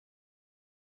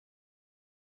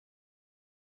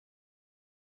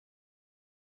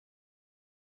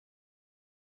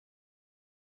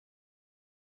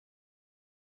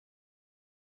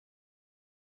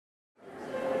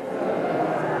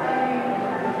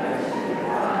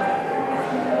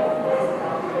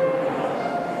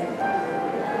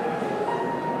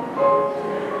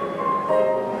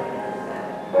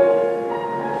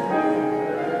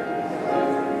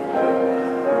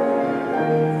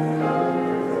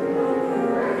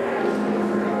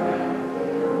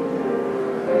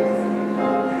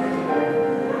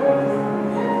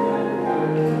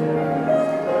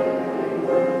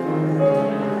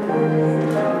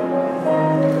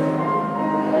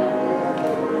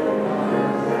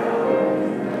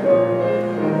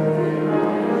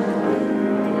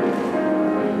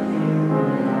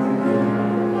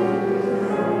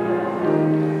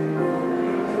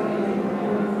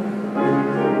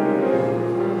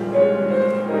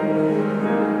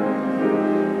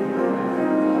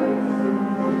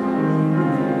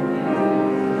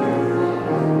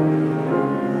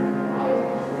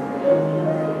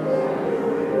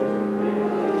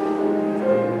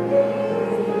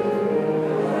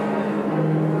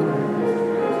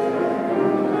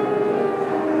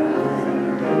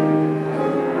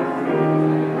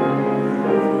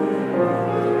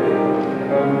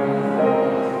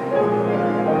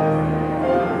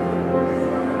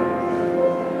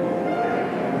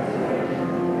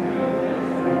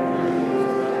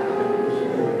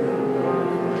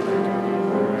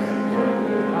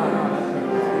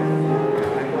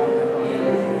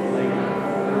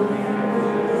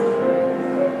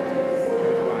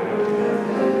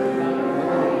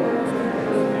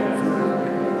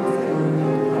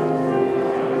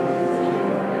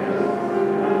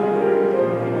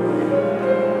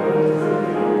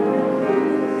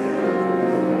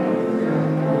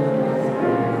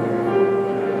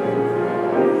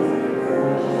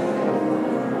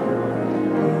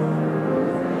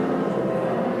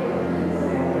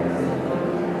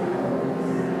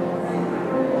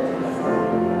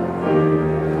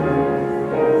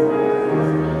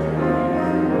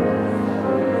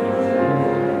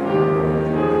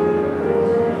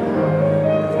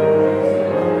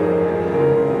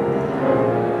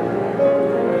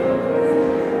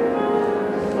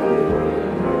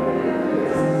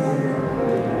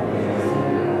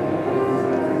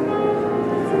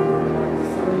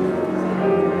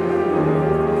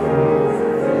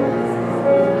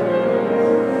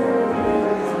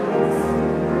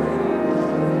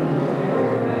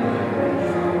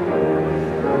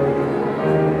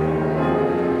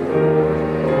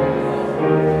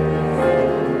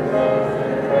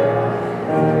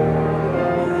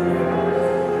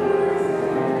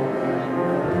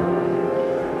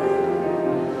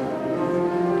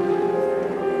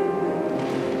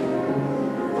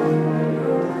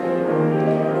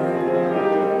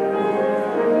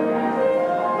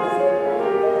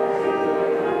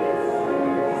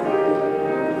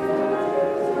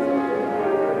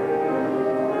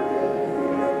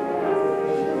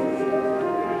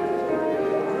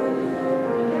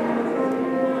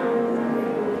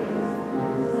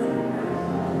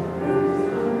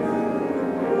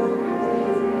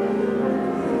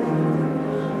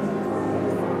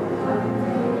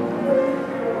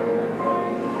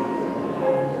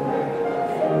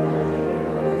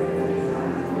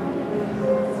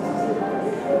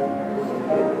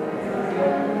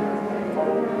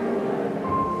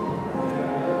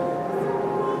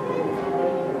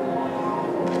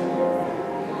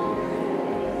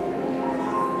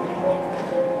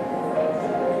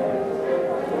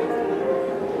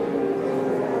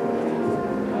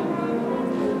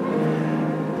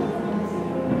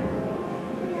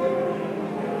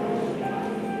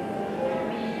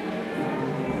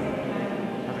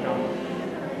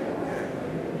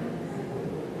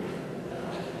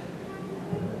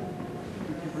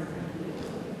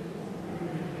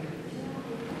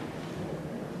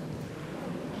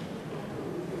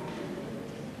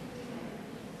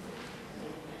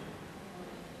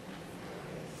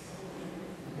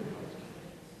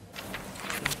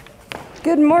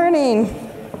Good morning.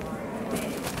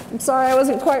 I'm sorry I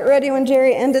wasn't quite ready when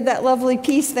Jerry ended that lovely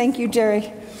piece. Thank you,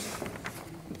 Jerry.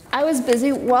 I was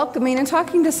busy welcoming and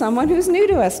talking to someone who's new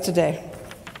to us today.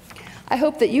 I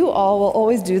hope that you all will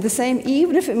always do the same,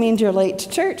 even if it means you're late to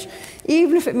church,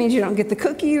 even if it means you don't get the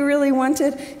cookie you really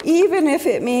wanted, even if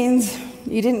it means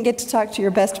you didn't get to talk to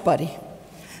your best buddy.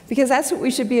 Because that's what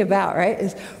we should be about, right?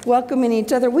 Is welcoming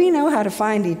each other. We know how to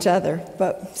find each other,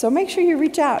 so make sure you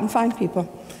reach out and find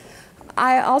people.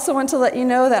 I also want to let you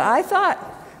know that I thought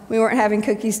we weren't having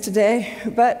cookies today,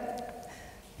 but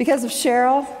because of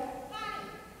Cheryl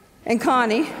and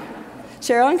Connie,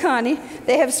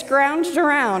 they have scrounged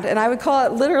around, and I would call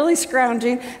it literally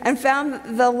scrounging, and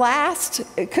found the last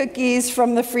cookies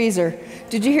from the freezer.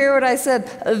 Did you hear what I said?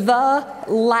 The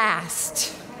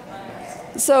last.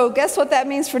 So guess what that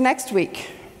means for next week?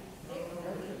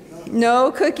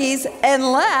 No cookies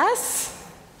unless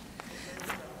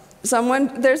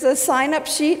there's a sign-up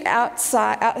sheet out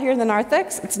here in the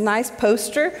narthex. It's a nice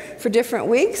poster for different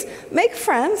weeks. Make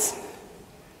friends,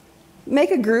 make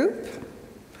a group,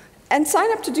 and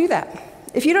sign up to do that.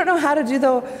 If you don't know how to do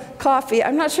the coffee,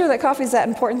 I'm not sure that coffee is that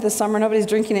important this summer. Nobody's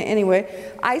drinking it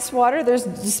anyway. Ice water, there's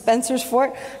dispensers for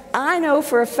it. I know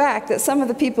for a fact that some of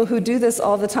the people who do this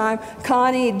all the time,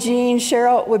 Connie, Jean,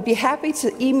 Cheryl, would be happy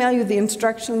to email you the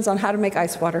instructions on how to make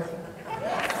ice water.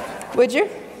 Would you?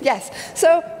 Yes.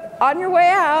 So on your way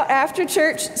out after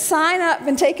church, sign up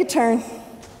and take a turn.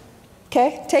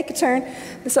 Okay? Take a turn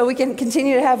so we can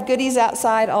continue to have goodies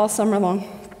outside all summer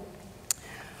long.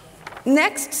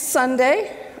 Next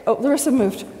Sunday, Larissa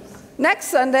moved. Next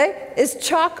Sunday is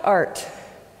chalk art.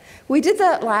 We did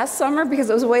that last summer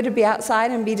because it was a way to be outside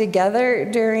and be together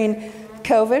during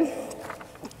COVID.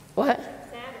 What?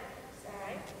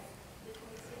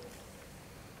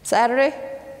 Saturday?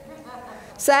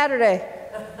 Saturday.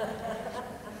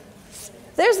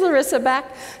 There's Larissa back.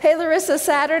 Hey, Larissa,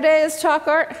 Saturday is chalk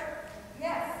art?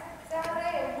 Yes, Saturday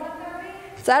at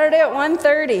 1:30. Saturday at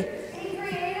 1:30.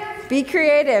 Be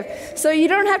creative. So you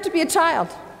don't have to be a child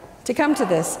to come to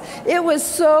this. It was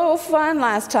so fun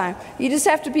last time. You just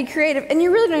have to be creative, and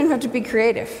you really don't even have to be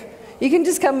creative. You can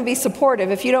just come and be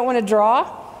supportive. If you don't want to draw,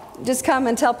 just come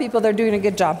and tell people they're doing a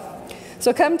good job.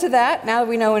 So come to that, now that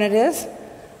we know when it is.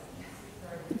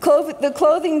 The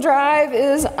clothing drive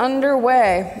is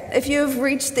underway. If you've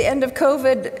reached the end of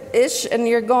COVID-ish and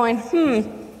you're going,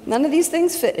 none of these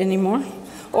things fit anymore,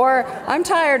 or I'm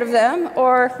tired of them,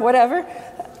 or whatever,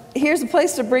 here's a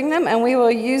place to bring them, and we will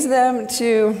use them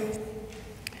to,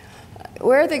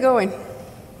 where are they going?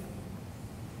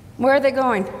 Where are they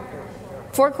going?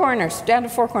 Four Corners, down to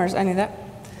Four Corners, I knew that.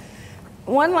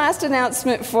 One last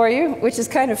announcement for you, which is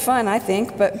kind of fun, I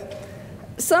think, but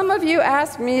some of you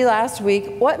asked me last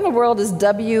week, what in the world is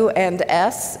W and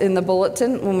S in the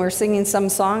bulletin when we're singing some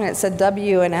song and it said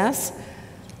W and S?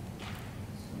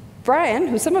 Brian,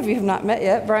 who some of you have not met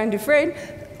yet, Brian Dufresne,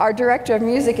 our Director of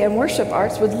Music and Worship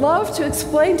Arts, would love to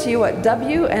explain to you what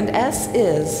W and S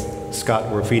is.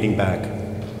 Scott, we're feeding back.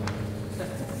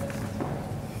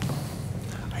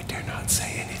 I dare not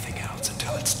say anything else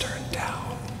until it's turned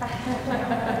down.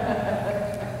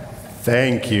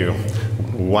 Thank you.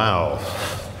 Wow.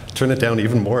 Turn it down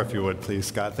even more if you would, please,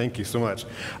 Scott. Thank you so much.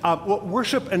 Well,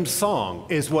 worship and song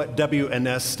is what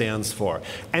WNS stands for.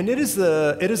 And it is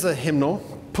a hymnal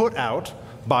put out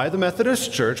by the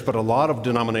Methodist Church, but a lot of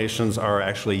denominations are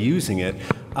actually using it.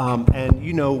 And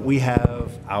you know, we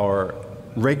have our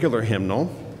regular hymnal,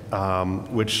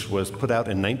 which was put out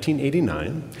in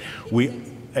 1989.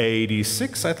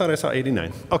 86, I thought I saw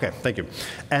 89. Okay, thank you.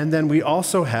 And then we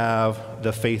also have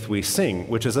The Faith We Sing,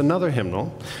 which is another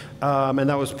hymnal, and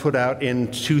that was put out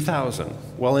in 2000.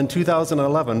 Well, in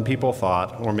 2011, people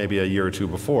thought, or maybe a year or two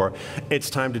before, it's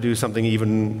time to do something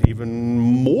even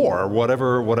more,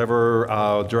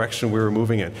 whatever direction we were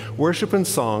moving in. Worship and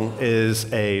Song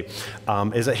is a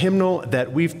hymnal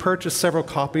that we've purchased several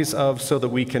copies of so that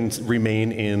we can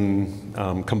remain in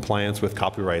compliance with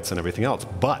copyrights and everything else.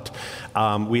 But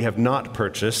we have not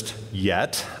purchased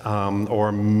yet,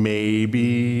 or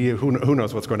maybe, who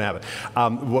knows what's going to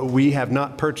happen. We have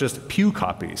not purchased pew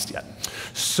copies yet.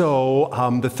 So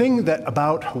the thing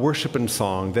about worship and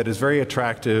song that is very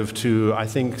attractive to, I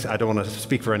don't want to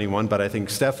speak for anyone, but I think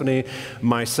Stephanie,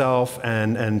 myself,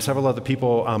 and several other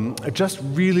people just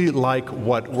really like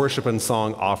what worship and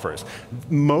song offers.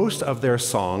 Most of their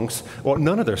songs, well,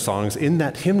 none of their songs in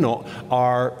that hymnal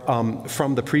are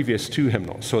from the previous two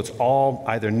hymnals. So it's all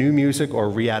either new music or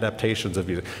readaptations of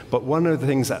music. But one of the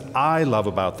things that I love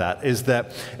about that is is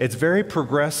that it's very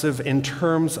progressive in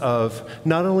terms of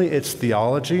not only its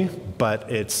theology,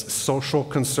 but its social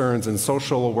concerns and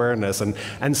social awareness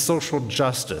and social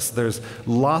justice. There's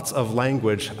lots of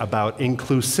language about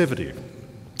inclusivity.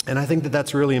 And I think that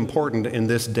that's really important in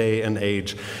this day and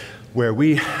age where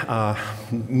we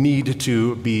need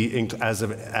to be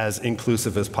as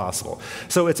inclusive as possible.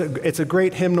 So it's a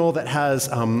great hymnal that has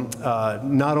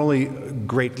not only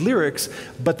great lyrics,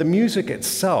 but the music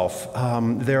itself.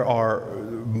 There are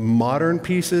modern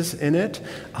pieces in it,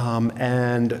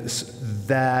 and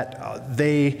that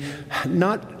they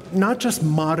not just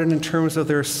modern in terms of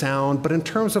their sound, but in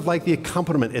terms of like the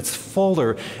accompaniment. It's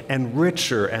fuller and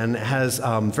richer and has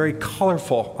very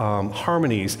colorful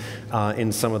harmonies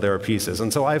in some of their pieces.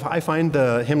 And so I find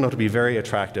the hymnal to be very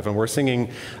attractive. And we're singing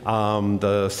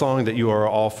the song that you are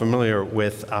all familiar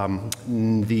with,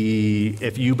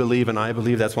 If You Believe and I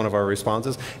Believe. That's one of our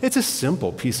responses. It's a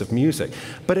simple piece of music,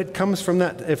 but it comes from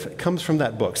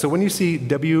that book. So when you see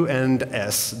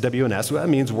W&S, that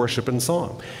means worship and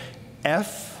song.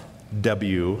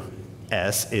 FWS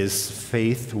is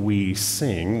Faith We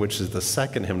Sing, which is the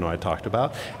second hymnal I talked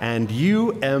about, and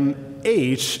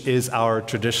UMH is our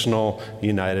traditional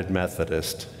United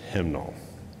Methodist hymnal.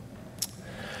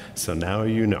 So now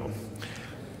you know.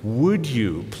 Would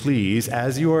you please,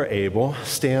 as you are able,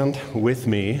 stand with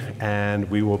me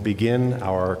and we will begin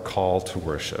our call to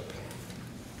worship.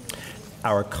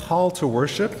 Our call to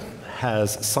worship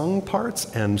has sung parts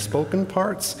and spoken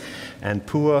parts, and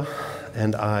Pua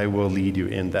and I will lead you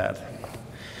in that.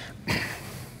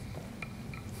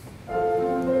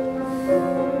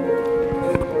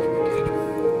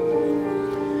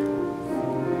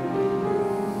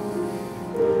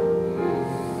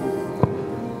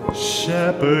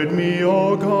 Shepherd me,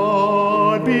 O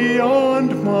God,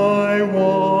 beyond my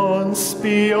wants,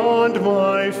 beyond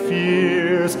my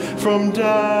fears, from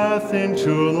death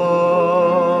into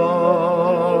life.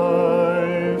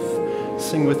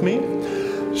 Sing with me.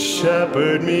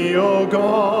 Shepherd me, O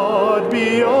God,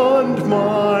 beyond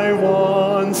my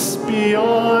wants,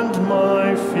 beyond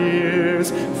my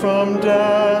fears, from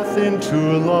death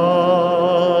into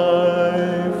life.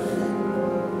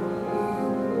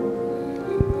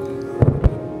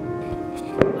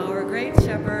 Our great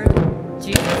shepherd,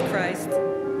 Jesus Christ,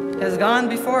 has gone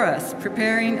before us,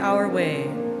 preparing our way.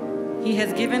 He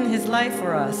has given his life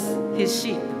for us, his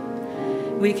sheep.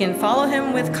 We can follow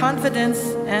him with confidence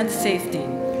and safety.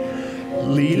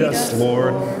 Lead us,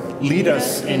 Lord, lead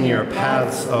us in your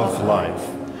paths of life.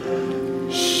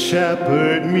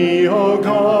 Shepherd me, O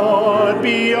God,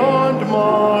 beyond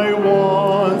my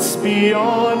wants,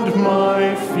 beyond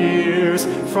my fears,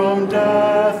 from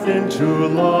death into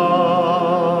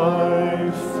life.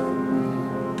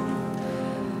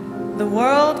 The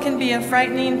world can be a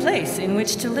frightening place in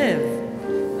which to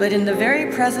live, but in the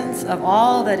very presence of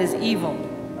all that is evil,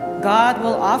 God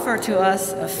will offer to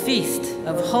us a feast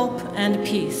of hope and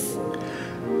peace.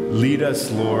 Lead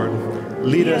us, Lord.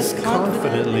 Lead us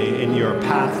confidently in your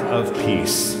path of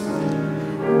peace.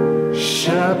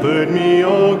 Shepherd me,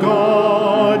 O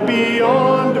God,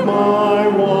 beyond my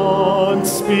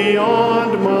wants,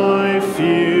 beyond my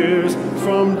fears,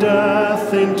 from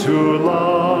death into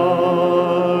life.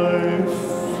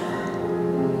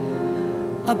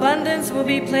 Abundance will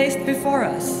be placed before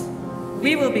us.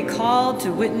 We will be called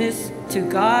to witness to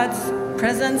God's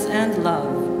presence and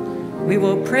love. We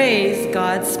will praise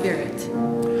God's Spirit.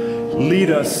 Lead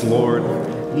us, Lord.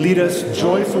 Lead us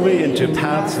joyfully into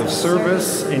paths of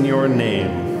service in your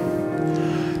name.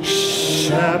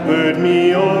 Shepherd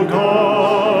me, O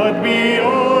God,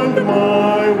 beyond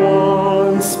my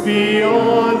wants,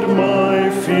 beyond my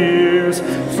fears,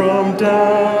 from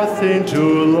death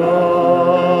into life.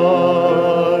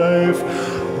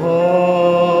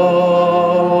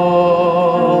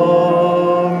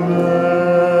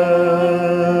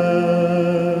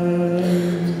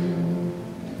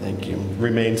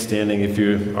 Remain standing if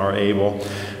you are able.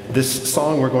 This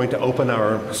song we're going to open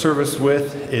our service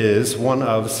with is one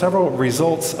of several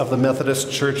results of the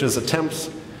Methodist Church's attempts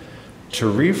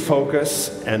to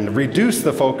refocus and reduce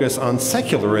the focus on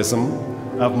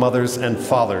secularism of Mother's and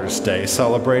Father's Day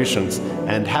celebrations.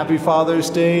 And happy Father's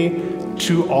Day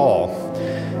to all.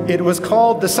 It was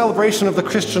called the Celebration of the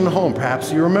Christian Home,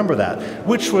 perhaps you remember that,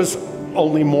 which was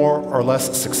only more or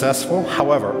less successful.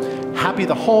 However, Happy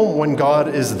the Home When God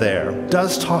Is There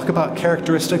does talk about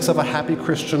characteristics of a happy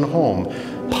Christian home.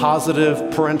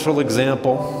 Positive parental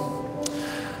example,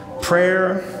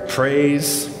 prayer,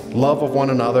 praise, love of one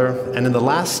another, and in the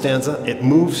last stanza, it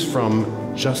moves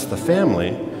from just the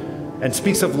family and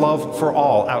speaks of love for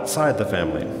all outside the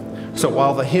family. So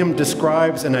while the hymn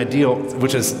describes an ideal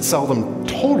which is seldom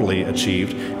totally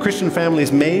achieved, Christian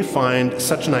families may find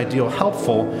such an ideal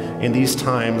helpful in these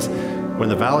times when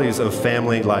the values of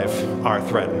family life are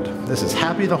threatened. This is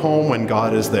Happy the Home When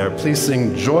God Is There. Please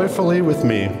sing joyfully with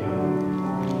me.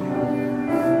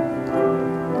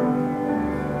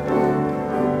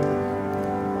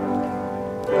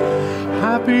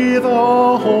 Happy the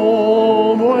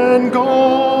home when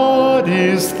God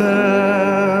is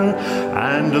there,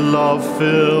 and love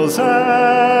fills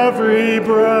every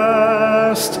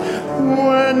breast,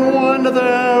 when one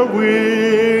their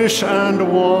wish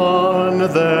and one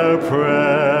their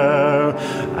prayer,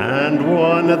 and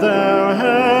one their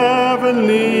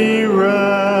heavenly rest.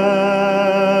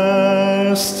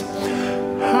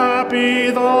 Happy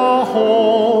the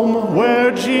home where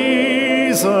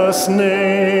Jesus'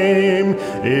 name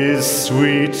is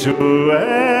sweet to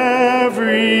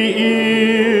every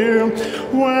ear,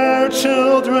 where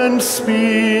children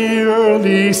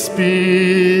speedily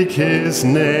speak his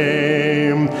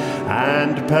name,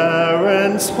 and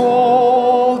parents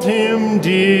hold him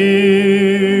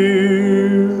dear.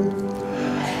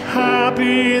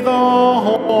 Happy the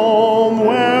home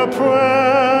where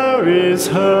prayer is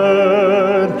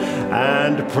heard,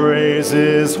 and praise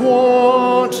is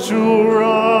wont to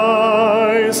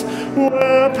rise,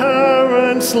 where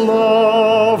parents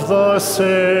love the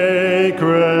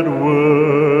sacred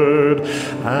word,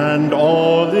 and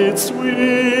all its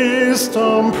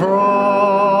wisdom prize.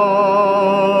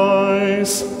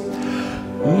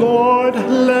 Lord,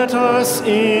 let us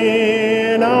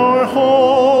in our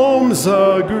homes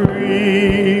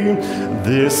agree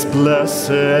this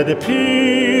blessed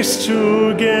peace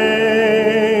to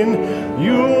gain.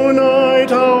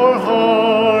 Unite our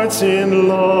hearts in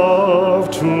love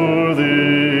to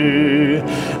thee,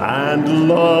 and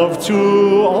love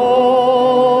to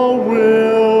all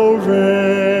will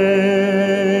reign.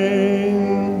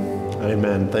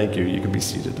 Amen. Thank you. You can be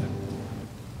seated.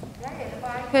 If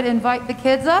I could invite the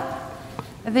kids up,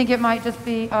 I think it might just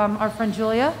be our friend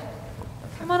Julia.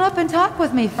 Come on up and talk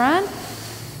with me, friend.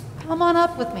 Come on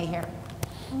up with me here.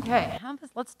 Okay,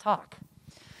 let's talk.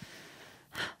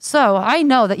 So I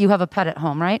know that you have a pet at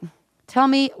home, right? Tell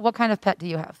me, what kind of pet do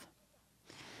you have?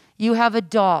 You have a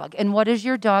dog. And what is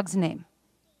your dog's name?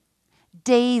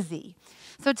 Daisy.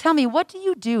 So tell me, what do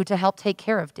you do to help take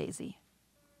care of Daisy?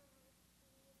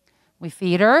 We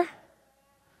feed her,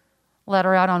 let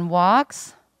her out on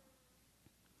walks.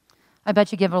 I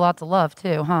bet you give her lots of love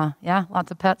too, huh? Yeah,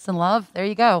 lots of pets and love. There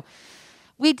you go.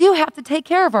 We do have to take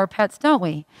care of our pets, don't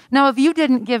we? Now, if you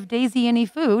didn't give Daisy any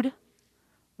food,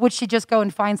 would she just go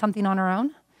and find something on her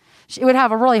own? She would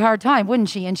have a really hard time, wouldn't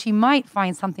she? And she might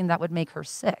find something that would make her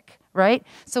sick, right?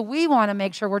 So we want to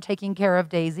make sure we're taking care of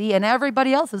Daisy and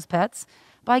everybody else's pets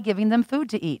by giving them food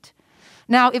to eat.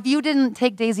 Now, if you didn't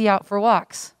take Daisy out for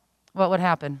walks, what would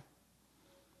happen?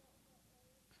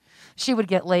 She would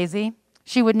get lazy.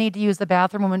 She would need to use the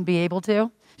bathroom and wouldn't be able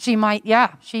to. She might,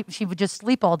 she would just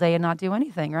sleep all day and not do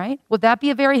anything, right? Would that be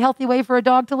a very healthy way for a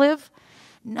dog to live?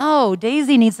 No,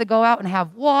 Daisy needs to go out and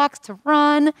have walks, to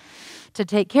run, to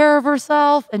take care of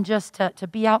herself, and just to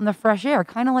be out in the fresh air,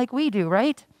 kind of like we do,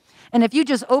 right? And if you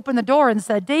just opened the door and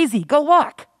said, Daisy, go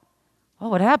walk, what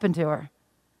would happen to her?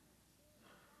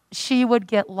 She would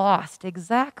get lost,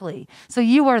 exactly. So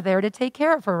you are there to take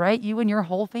care of her, right? You and your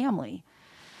whole family.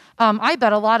 I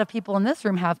bet a lot of people in this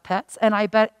room have pets, and I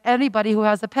bet anybody who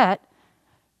has a pet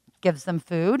gives them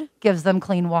food, gives them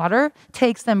clean water,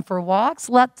 takes them for walks,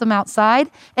 lets them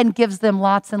outside, and gives them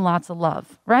lots and lots of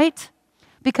love, right?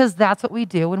 Because that's what we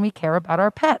do when we care about our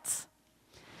pets.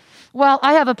 Well,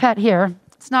 I have a pet here.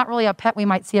 It's not really a pet we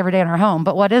might see every day in our home,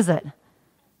 but what is it?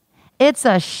 It's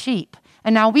a sheep.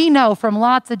 And now we know from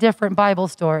lots of different Bible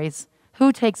stories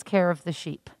who takes care of the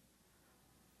sheep.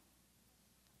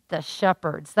 The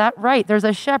shepherds. That's right. There's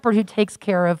a shepherd who takes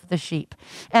care of the sheep.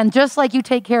 And just like you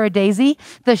take care of Daisy,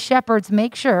 the shepherds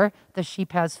make sure the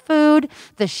sheep has food,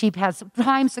 the sheep has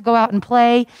times to go out and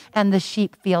play, and the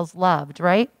sheep feels loved,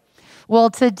 right? Well,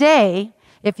 today,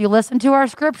 if you listen to our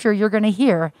scripture, you're going to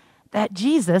hear that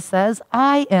Jesus says,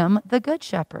 I am the good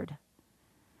shepherd.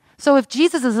 So if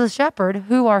Jesus is a shepherd,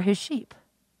 who are his sheep?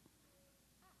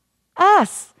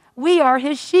 Us. We are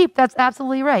his sheep. That's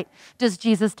absolutely right. Does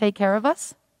Jesus take care of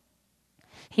us?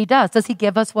 He does. Does he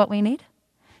give us what we need?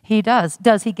 He does.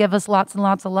 Does he give us lots and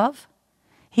lots of love?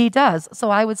 He does. So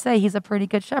I would say he's a pretty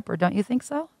good shepherd. Don't you think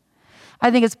so?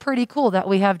 I think it's pretty cool that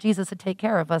we have Jesus to take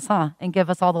care of us, huh? And give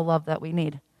us all the love that we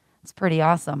need. It's pretty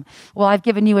awesome. Well, I've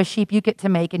given you a sheep you get to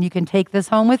make, and you can take this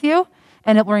home with you,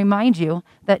 and it will remind you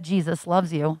that Jesus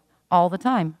loves you all the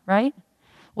time, right?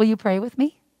 Will you pray with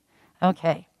me?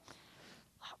 Okay.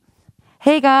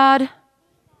 Hey, God,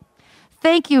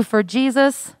 thank you for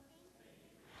Jesus,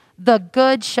 the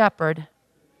Good Shepherd.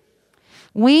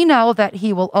 We know that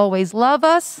he will always love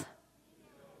us,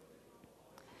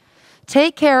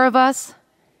 take care of us,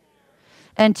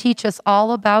 and teach us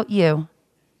all about you.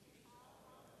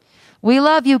 We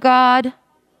love you, God.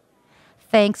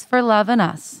 Thanks for loving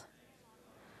us.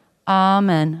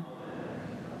 Amen.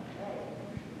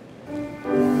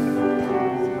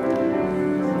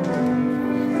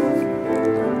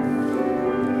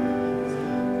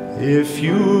 If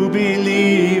you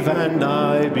believe and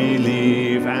I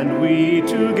believe and we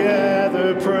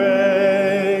together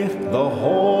pray, the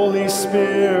Holy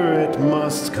Spirit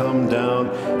must come down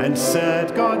and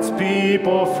set God's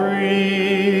people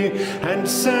free, and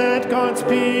set God's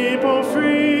people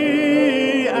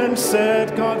free, and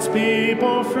set God's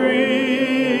people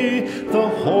free. The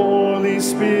Holy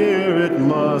Spirit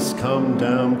must come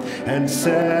down and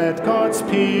set God's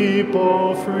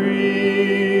people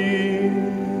free.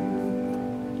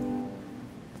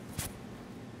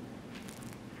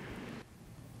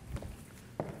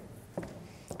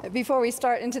 Before we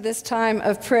start into this time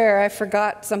of prayer, I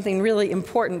forgot something really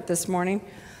important this morning.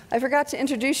 I forgot to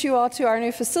introduce you all to our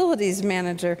new facilities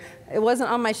manager. It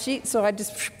wasn't on my sheet, so I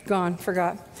just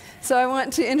forgot. So I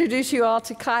want to introduce you all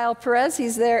to Kyle Perez.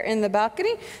 He's there in the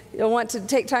balcony. You'll want to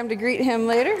take time to greet him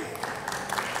later.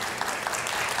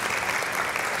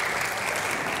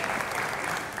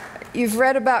 You've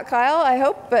read about Kyle, I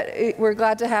hope, but we're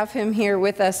glad to have him here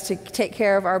with us to take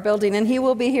care of our building. And he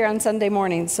will be here on Sunday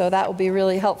mornings, so that will be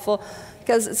really helpful,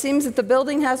 because it seems that the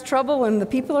building has trouble when the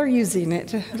people are using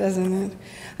it, doesn't it?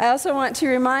 I also want to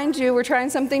remind you, we're trying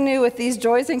something new with these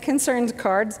Joys and Concerns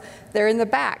cards. They're in the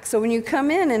back. So when you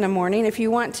come in the morning, if you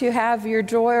want to have your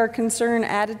joy or concern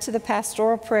added to the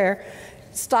pastoral prayer,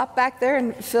 stop back there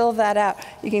and fill that out.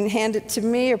 You can hand it to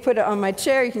me or put it on my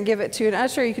chair. You can give it to an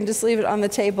usher. You can just leave it on the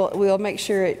table. We'll make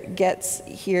sure it gets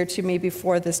here to me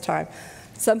before this time.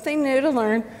 Something new to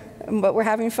learn, but we're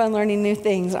having fun learning new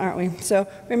things, aren't we? So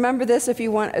remember this if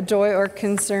you want a joy or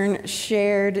concern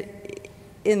shared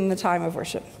in the time of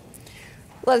worship.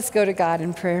 Let us go to God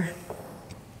in prayer.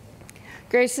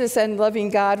 Gracious and loving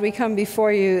God, we come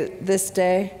before you this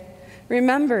day,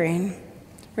 remembering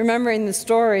the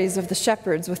stories of the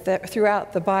shepherds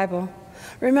throughout the Bible,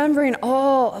 remembering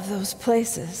all of those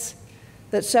places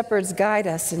that shepherds guide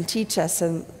us and teach us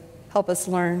and help us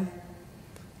learn.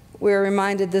 We're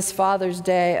reminded this Father's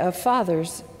Day of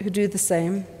fathers who do the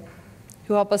same,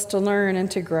 who help us to learn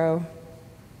and to grow.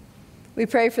 We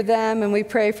pray for them, and we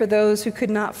pray for those who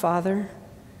could not father.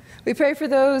 We pray for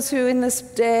those who in this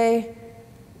day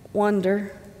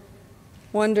wonder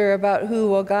about who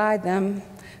will guide them,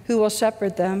 who will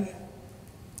shepherd them.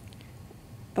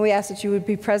 And we ask that you would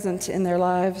be present in their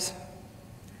lives.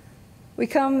 We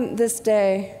come this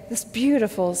day, this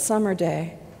beautiful summer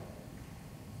day,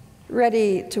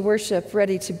 ready to worship,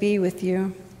 ready to be with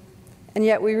you. And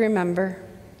yet we remember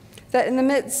that in the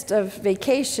midst of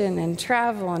vacation and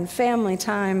travel and family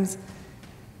times,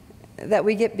 that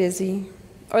we get busy,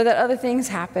 or that other things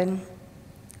happen,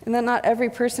 and that not every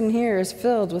person here is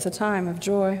filled with a time of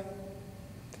joy.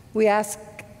 We ask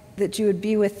that you would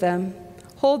be with them,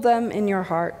 hold them in your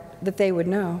heart, that they would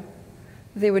know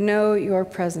your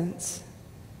presence.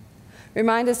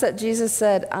 Remind us that Jesus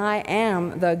said, I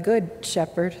am the good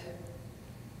shepherd.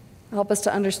 Help us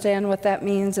to understand what that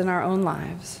means in our own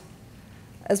lives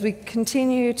as we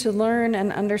continue to learn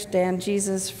and understand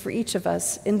Jesus for each of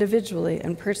us individually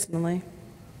and personally.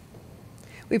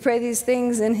 We pray these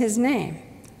things in his name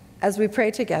as we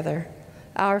pray together.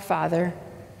 Our Father,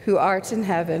 who art in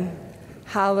heaven,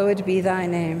 hallowed be thy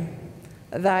name.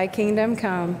 Thy kingdom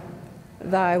come,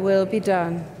 thy will be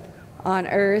done, on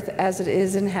earth as it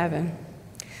is in heaven.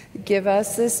 Give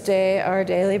us this day our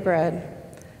daily bread,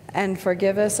 and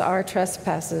forgive us our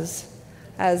trespasses,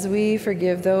 as we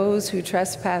forgive those who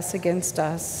trespass against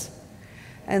us.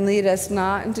 And lead us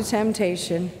not into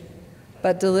temptation,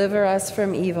 but deliver us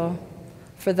from evil.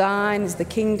 For thine is the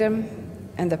kingdom,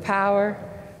 and the power,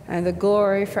 and the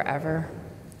glory forever.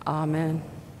 Amen.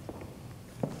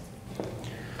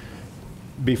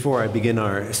 Before I begin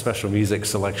our special music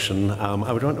selection,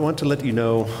 I would want to let you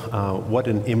know what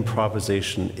an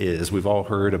improvisation is. We've all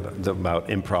heard about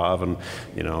improv and,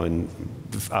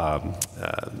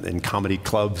 in comedy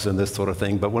clubs and this sort of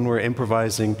thing. But when we're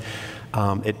improvising,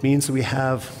 it means we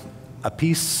have a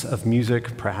piece of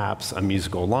music, perhaps a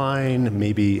musical line,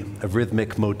 maybe a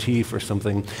rhythmic motif or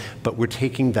something, but we're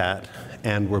taking that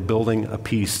and we're building a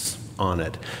piece on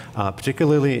it,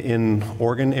 particularly in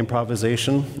organ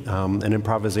improvisation. An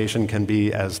improvisation can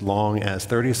be as long as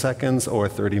 30 seconds or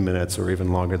 30 minutes or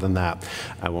even longer than that.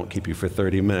 I won't keep you for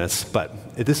 30 minutes,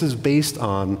 but this is based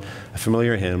on a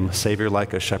familiar hymn, Savior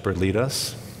Like a Shepherd Lead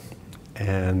Us,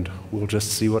 and we'll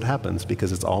just see what happens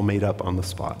because it's all made up on the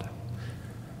spot.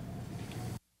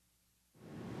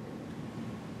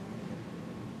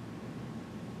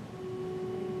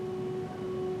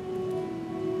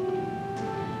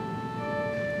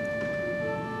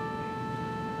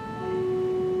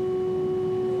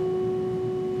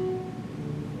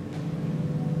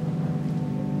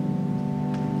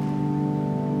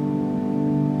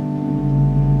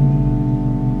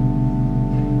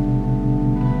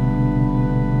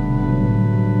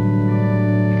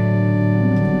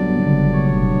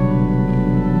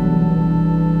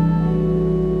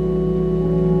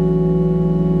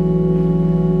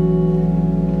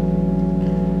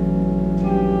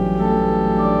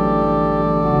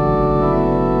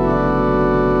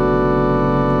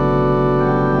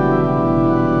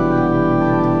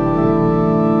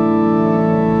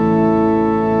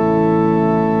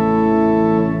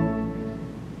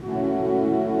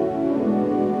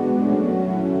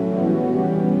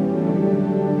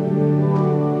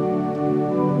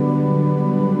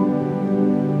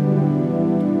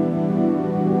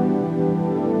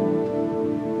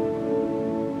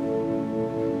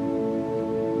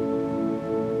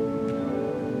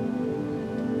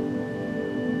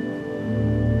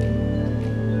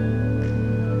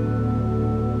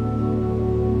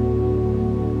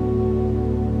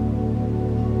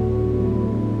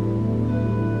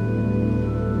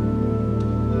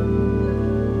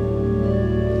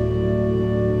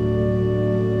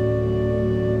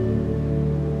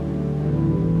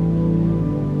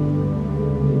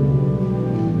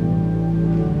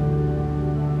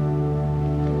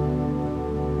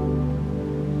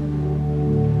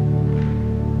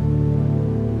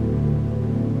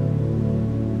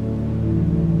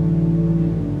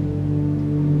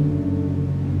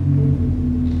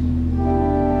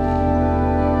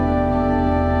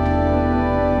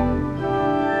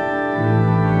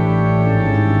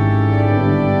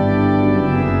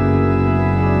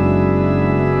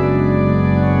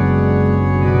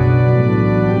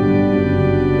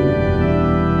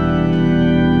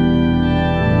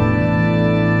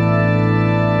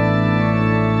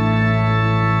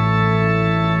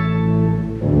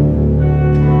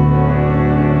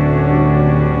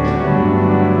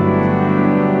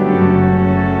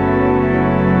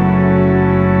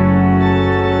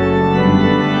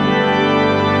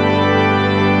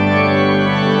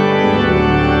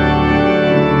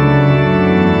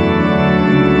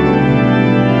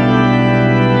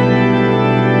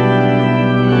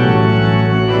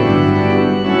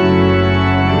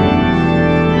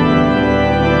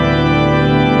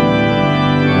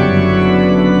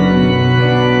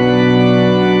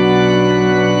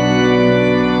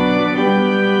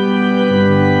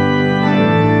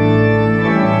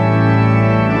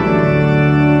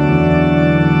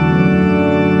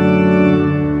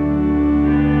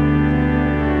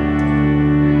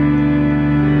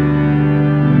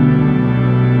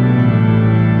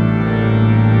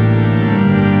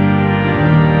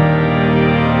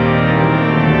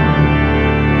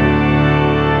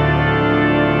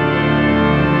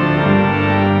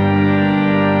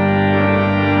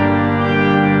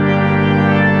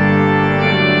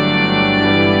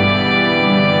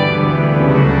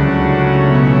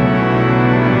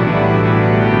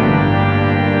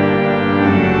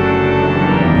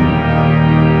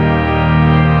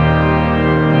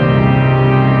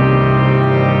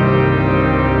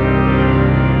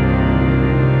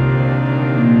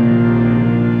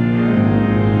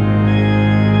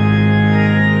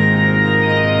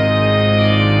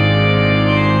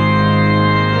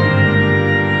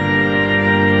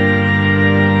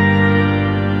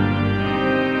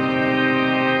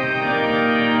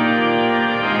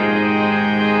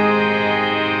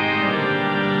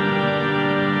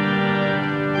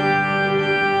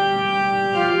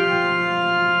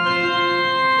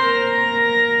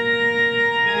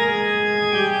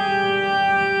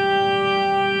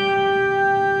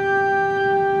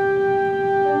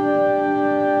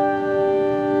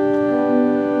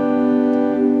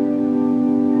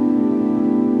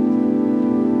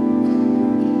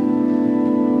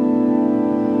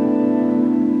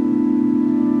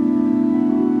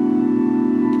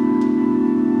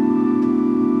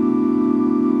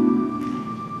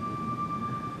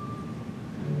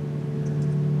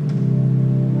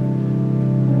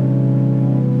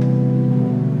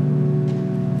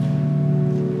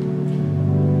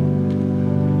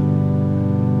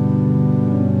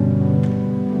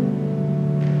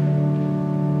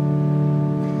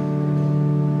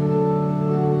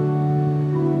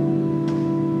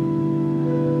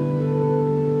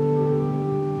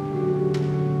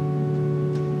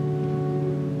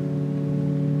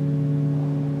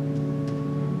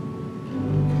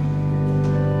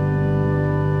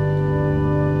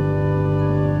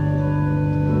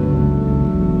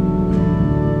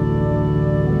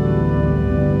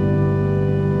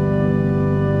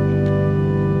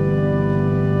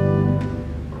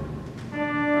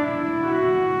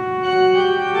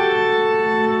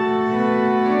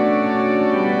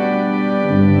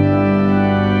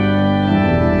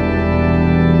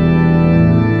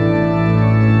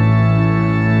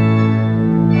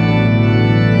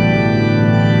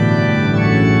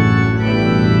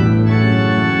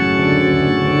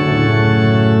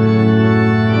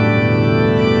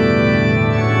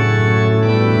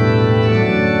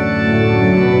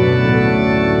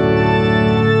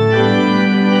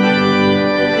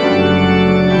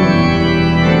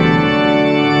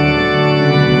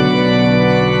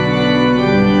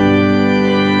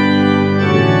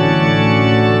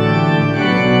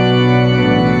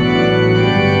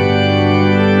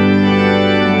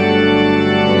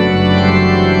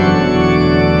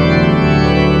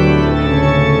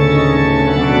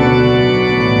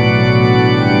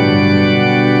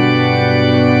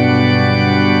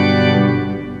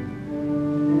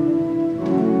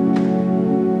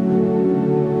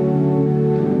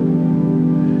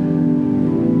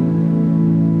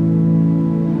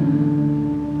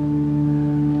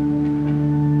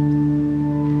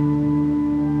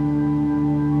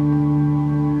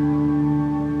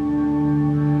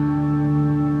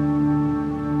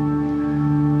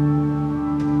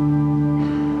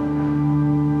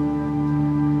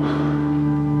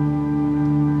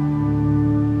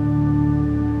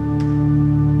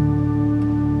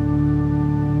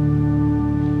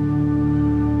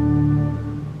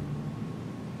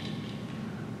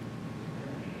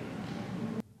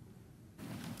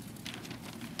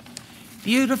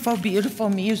 beautiful, beautiful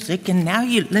music, and now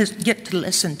you get to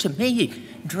listen to me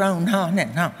drone on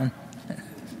and on.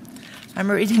 I'm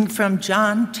reading from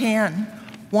John 10,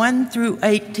 1 through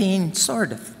 18,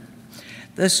 sort of.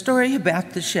 The story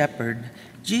about the shepherd.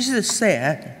 Jesus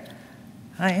said,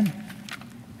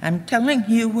 I'm telling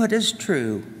you what is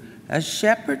true. A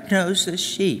shepherd knows his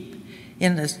sheep,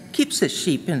 keeps his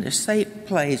sheep in a safe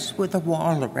place with a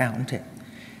wall around it.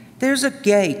 There's a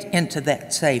gate into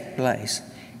that safe place.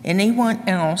 Anyone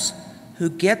else who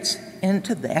gets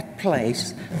into that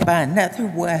place by another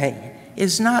way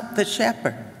is not the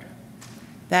shepherd.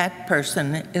 That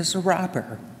person is a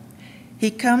robber.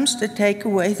 He comes to take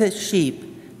away the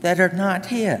sheep that are not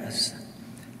his.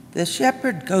 The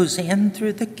shepherd goes in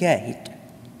through the gate.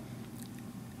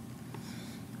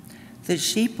 The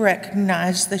sheep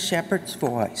recognize the shepherd's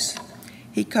voice.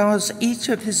 He calls each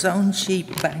of his own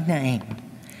sheep by name,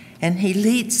 and he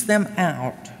leads them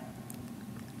out.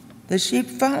 The sheep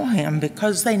follow him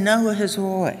because they know his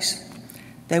voice.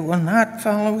 They will not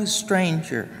follow a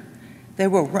stranger. They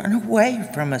will run away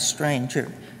from a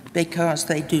stranger because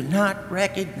they do not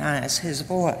recognize his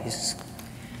voice.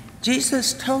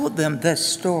 Jesus told them this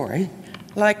story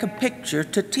like a picture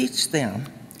to teach them,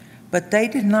 but they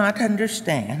did not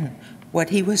understand what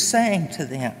he was saying to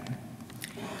them.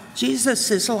 Jesus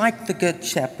is like the Good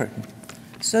Shepherd.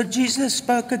 So Jesus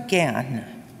spoke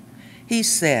again. He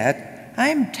said, I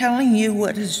am telling you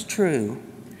what is true.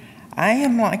 I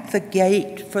am like the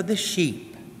gate for the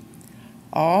sheep.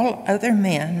 All other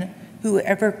men who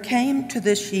ever came to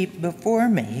the sheep before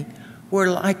me were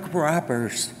like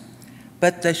robbers,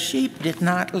 but the sheep did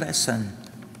not listen.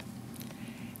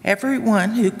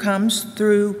 Everyone who comes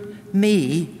through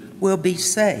me will be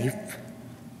safe.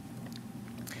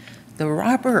 The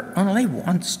robber only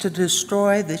wants to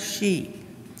destroy the sheep,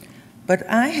 but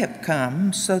I have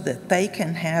come so that they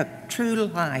can have true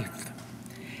life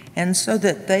and so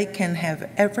that they can have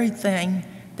everything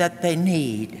that they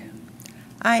need.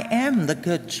 I am the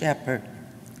Good Shepherd.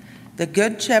 The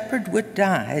Good Shepherd would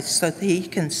die so that he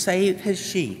can save his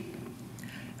sheep.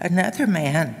 Another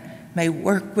man may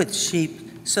work with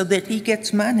sheep so that he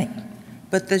gets money,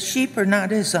 but the sheep are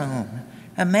not his own.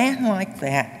 A man like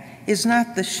that is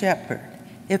not the shepherd.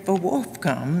 If a wolf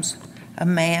comes, a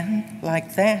man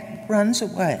like that runs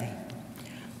away.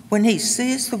 When he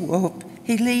sees the wolf,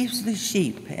 he leaves the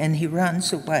sheep and he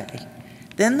runs away.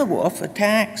 Then the wolf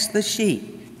attacks the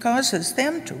sheep, causes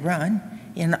them to run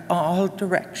in all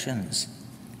directions.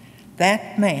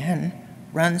 That man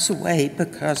runs away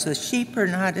because the sheep are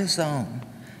not his own.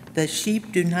 The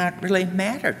sheep do not really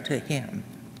matter to him.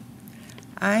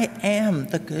 I am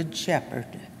the Good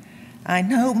Shepherd. I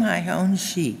know my own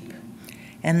sheep,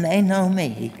 and they know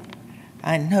me.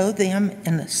 I know them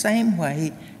in the same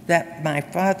way that my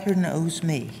Father knows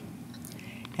me,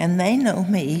 and they know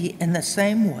me in the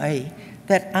same way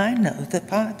that I know the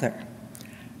Father.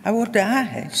 I will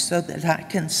die so that I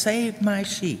can save my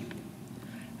sheep.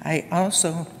 I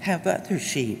also have other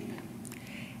sheep,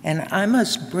 and I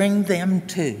must bring them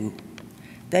too.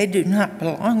 They do not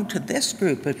belong to this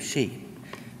group of sheep,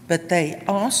 but they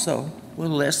also will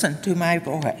listen to my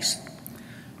voice.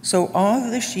 So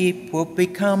all the sheep will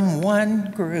become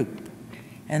one group,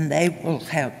 and they will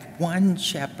have one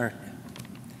shepherd.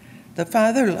 The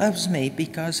Father loves me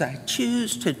because I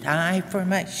choose to die for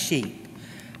my sheep.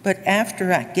 But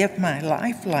after I give my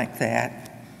life like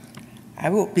that, I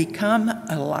will become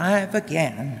alive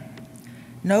again.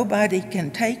 Nobody can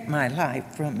take my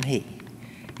life from me.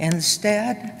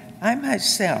 Instead, I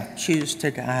myself choose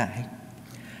to die.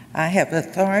 I have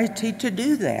authority to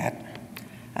do that.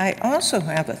 I also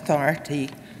have authority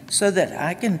so that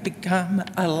I can become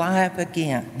alive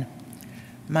again.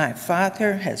 My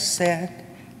Father has said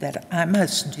that I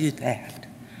must do that.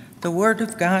 The word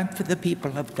of God for the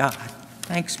people of God.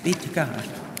 Thanks be to God.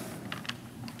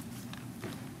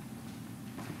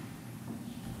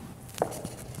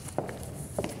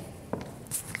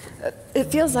 It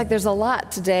feels like there's a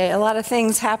lot today, a lot of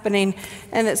things happening,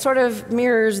 and it sort of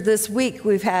mirrors this week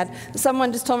we've had.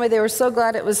 Someone just told me they were so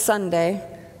glad it was Sunday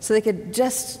so they could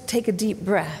just take a deep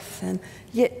breath and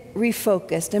get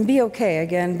refocused and be okay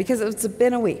again because it's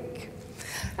been a week.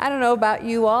 I don't know about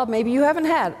you all, maybe you haven't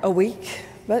had a week,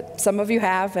 but some of you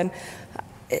have, and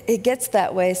it gets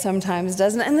that way sometimes,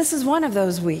 doesn't it? And this is one of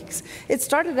those weeks. It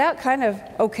started out kind of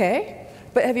okay,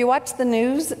 but have you watched the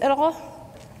news at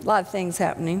all? A lot of things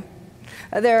happening.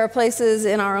 There are places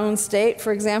in our own state,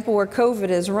 for example, where COVID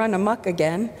has run amok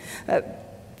again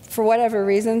for whatever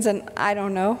reasons, and I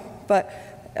don't know, but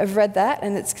I've read that,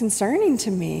 and it's concerning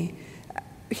to me.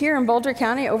 Here in Boulder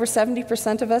County, over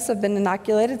 70% of us have been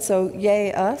inoculated, so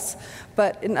yay us.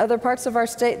 But in other parts of our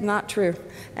state, not true.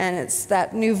 And it's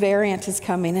that new variant is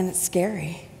coming, and it's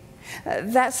scary.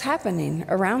 That's happening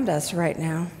around us right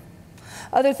now.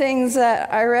 Other things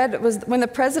that I read was when the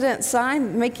president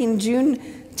signed making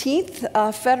Juneteenth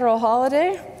a federal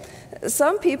holiday,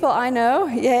 some people I know,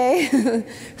 yay,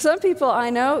 some people I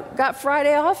know got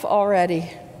Friday off already.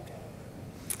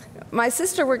 My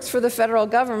sister works for the federal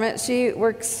government. She's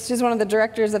one of the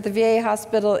directors at the VA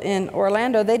hospital in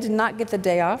Orlando. They did not get the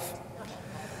day off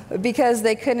because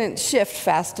they couldn't shift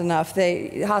fast enough.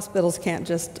 Hospitals can't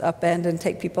just upend and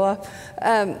take people off.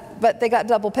 But they got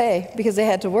double pay because they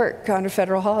had to work on a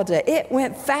federal holiday. It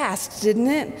went fast, didn't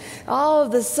it? All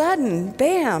of a sudden,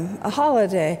 bam, a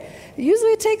holiday.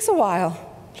 Usually it takes a while.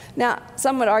 Now,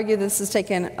 some would argue this has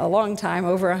taken a long time,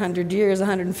 over 100 years,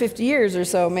 150 years or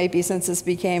so maybe, since this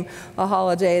became a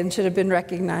holiday and should have been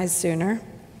recognized sooner.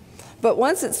 But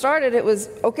once it started, it was,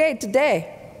 okay,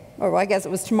 today, or I guess it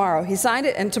was tomorrow. He signed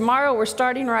it, and tomorrow we're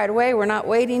starting right away. We're not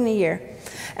waiting a year.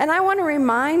 And I want to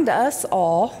remind us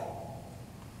all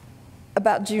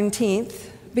about Juneteenth,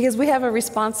 because we have a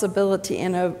responsibility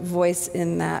and a voice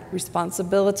in that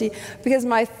responsibility, because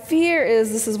my fear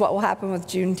is this is what will happen with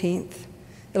Juneteenth.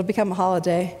 It'll become a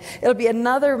holiday. It'll be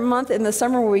another month in the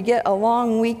summer where we get a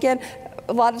long weekend.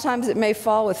 A lot of times it may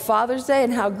fall with Father's Day,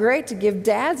 and how great to give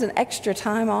dads an extra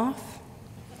time off.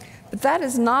 But that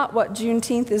is not what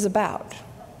Juneteenth is about.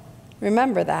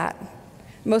 Remember that.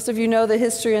 Most of you know the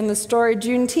history and the story.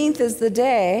 Juneteenth is the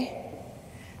day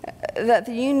that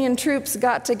the Union troops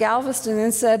got to Galveston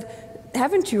and said,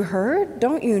 haven't you heard?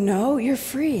 Don't you know you're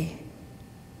free?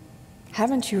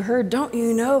 Haven't you heard? Don't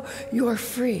you know you're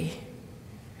free?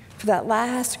 For that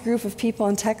last group of people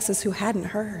in Texas who hadn't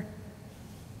heard.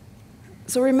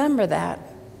 So remember that.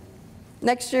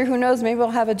 Next year, who knows, maybe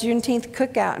we'll have a Juneteenth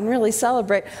cookout and really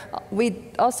celebrate. We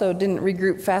also didn't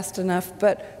regroup fast enough,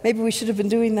 but maybe we should have been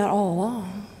doing that all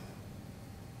along.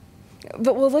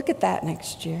 But we'll look at that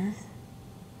next year.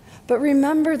 But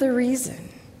remember the reason.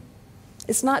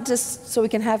 It's not just so we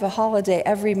can have a holiday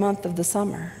every month of the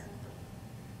summer.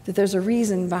 That there's a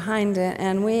reason behind it,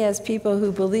 and we as people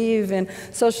who believe in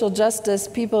social justice,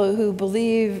 people who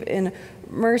believe in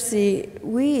mercy,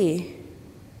 we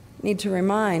need to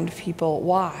remind people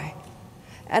why.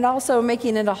 And also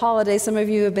making it a holiday, some of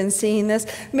you have been seeing this,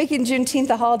 making Juneteenth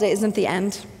a holiday isn't the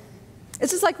end.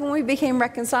 It's just like when we became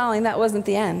reconciling, that wasn't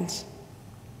the end.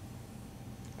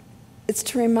 It's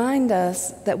to remind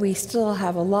us that we still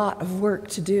have a lot of work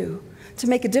to do, to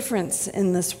make a difference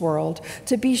in this world,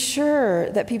 to be sure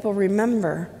that people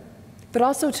remember, but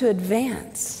also to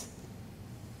advance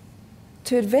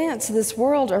this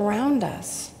world around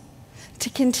us, to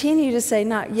continue to say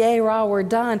not yay, rah, we're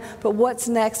done, but what's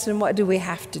next and what do we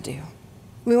have to do?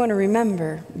 We want to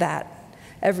remember that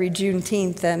every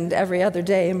Juneteenth and every other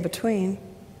day in between.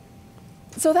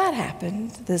 So that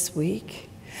happened this week.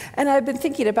 And I've been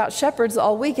thinking about shepherds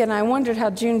all week, and I wondered how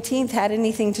Juneteenth had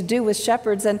anything to do with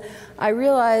shepherds, and I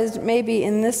realized maybe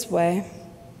in this way.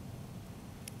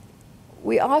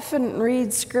 We often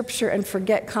read Scripture and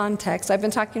forget context. I've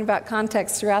been talking about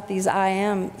context throughout these I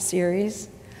Am series.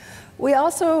 We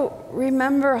also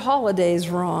remember holidays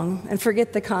wrong and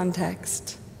forget the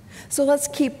context. So let's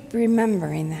keep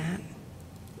remembering that.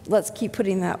 Let's keep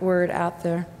putting that word out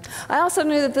there. I also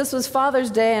knew that this was Father's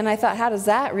Day, and I thought, how does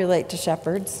that relate to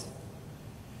shepherds?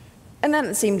 And then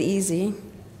it seemed easy.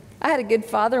 I had a good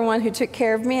father, one who took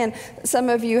care of me, and some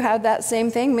of you have that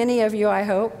same thing, many of you, I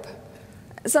hope.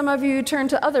 Some of you turn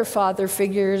to other father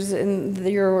figures in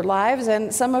your lives,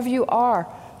 and some of you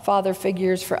are father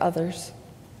figures for others.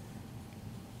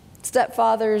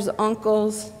 Stepfathers,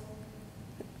 uncles,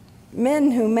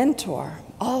 men who mentor.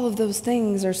 All of those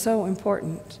things are so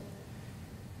important.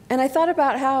 And I thought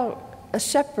about how a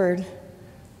shepherd,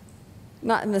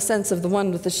 not in the sense of the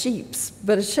one with the sheep,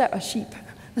 but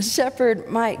a shepherd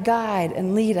might guide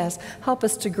and lead us, help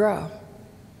us to grow,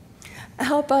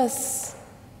 help us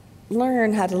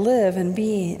learn how to live and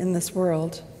be in this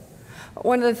world.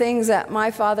 One of the things that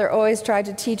my father always tried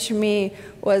to teach me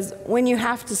was when you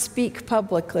have to speak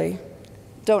publicly,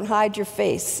 don't hide your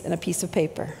face in a piece of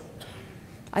paper.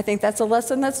 I think that's a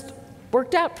lesson that's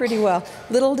worked out pretty well.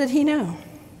 Little did he know.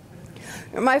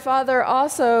 My father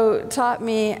also taught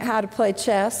me how to play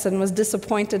chess and was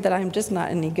disappointed that I'm just not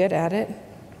any good at it.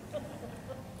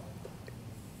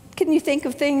 Can you think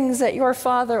of things that your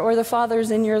father or the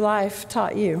fathers in your life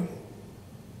taught you?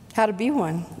 How to be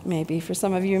one, maybe. For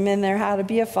some of you men there, how to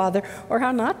be a father or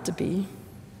how not to be.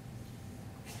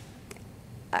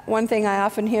 One thing I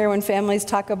often hear when families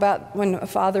talk about when a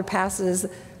father passes,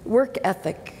 Work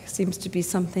ethic seems to be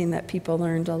something that people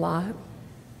learned a lot.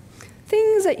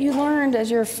 Things that you learned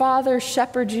as your father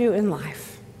shepherded you in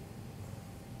life.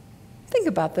 Think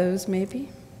about those maybe.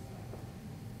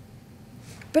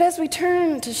 But as we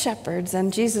turn to shepherds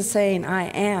and Jesus saying, I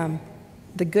am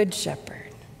the good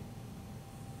shepherd,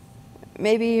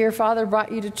 maybe your father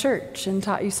brought you to church and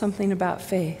taught you something about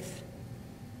faith.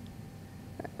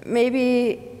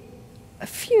 Maybe a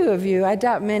few of you, I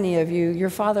doubt many of you, your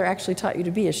father actually taught you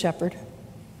to be a shepherd.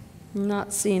 I'm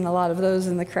not seeing a lot of those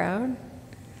in the crowd.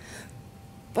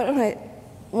 But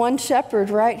one shepherd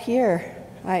right here.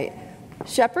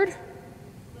 Shepherd?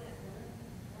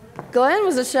 Glenn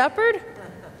was a shepherd?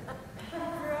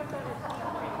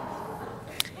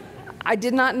 I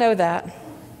did not know that.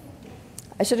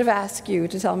 I should have asked you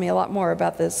to tell me a lot more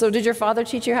about this. So did your father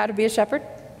teach you how to be a shepherd?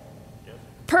 Yes.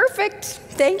 Perfect.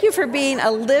 Thank you for being a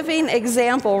living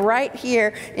example right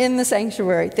here in the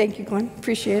sanctuary. Thank you, Glenn.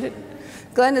 Appreciate it.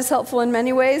 Glenn is helpful in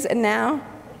many ways, and now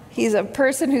he's a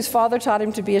person whose father taught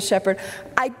him to be a shepherd.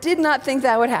 I did not think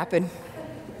that would happen.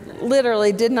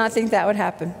 Literally did not think that would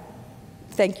happen.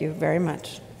 Thank you very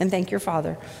much. And thank your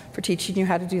father for teaching you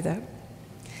how to do that.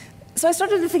 So I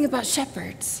started to think about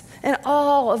shepherds and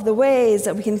all of the ways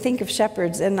that we can think of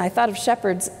shepherds, and I thought of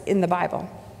shepherds in the Bible.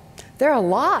 There are a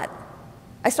lot.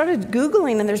 I started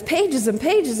Googling, and there's pages and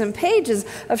pages and pages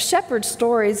of shepherd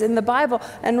stories in the Bible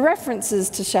and references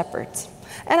to shepherds.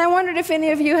 And I wondered if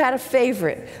any of you had a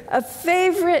favorite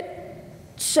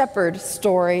shepherd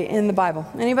story in the Bible.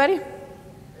 Anybody?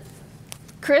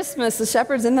 Christmas, the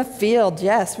shepherds in the field.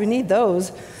 Yes, we need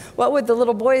those. What would the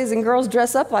little boys and girls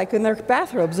dress up like in their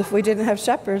bathrobes if we didn't have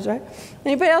shepherds, right?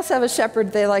 Anybody else have a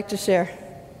shepherd they like to share?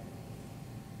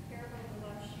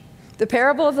 The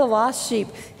parable of the lost sheep.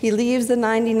 He leaves the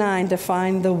 99 to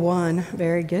find the one.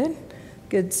 Very good.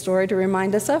 Good story to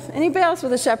remind us of. Anybody else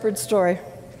with a shepherd story?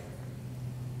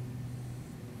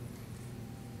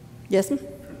 Yes, ma'am?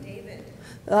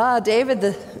 David,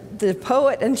 the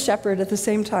poet and shepherd at the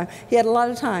same time. He had a lot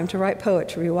of time to write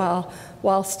poetry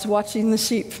whilst watching the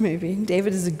sheep, maybe.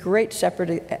 David is a great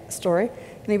shepherd story.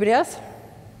 Anybody else?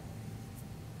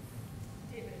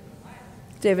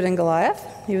 David and Goliath.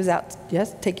 He was out,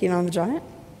 yes, taking on the giant.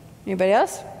 Anybody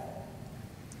else?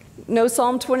 No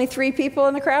Psalm 23 people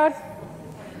in the crowd?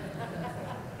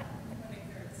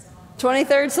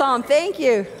 23rd Psalm, thank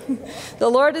you. The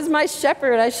Lord is my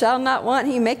shepherd, I shall not want.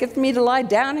 He maketh me to lie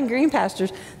down in green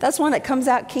pastures. That's one that comes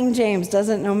out King James,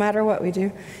 doesn't, no matter what we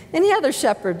do. Any other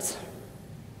shepherds?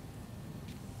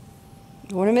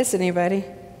 Don't want to miss anybody.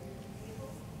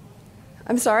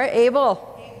 I'm sorry, Abel.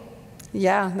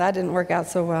 Yeah, that didn't work out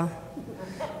so well.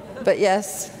 But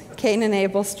yes, Cain and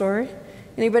Abel story.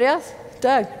 Anybody else?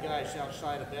 Doug. The guys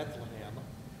outside of Bethlehem.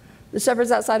 The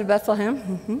shepherds outside of Bethlehem.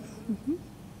 Mm-hmm. Mm-hmm.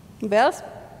 Anybody else?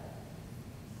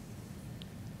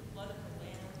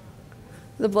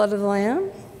 The blood of the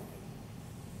lamb.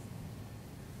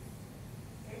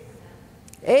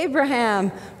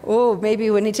 Abraham. Oh,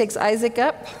 maybe when he takes Isaac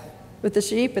up with the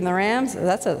sheep and the rams.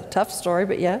 That's a tough story,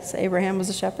 but yes, Abraham was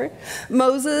a shepherd.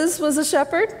 Moses was a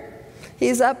shepherd.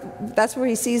 He's up, that's where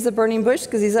he sees the burning bush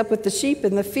because he's up with the sheep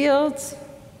in the fields.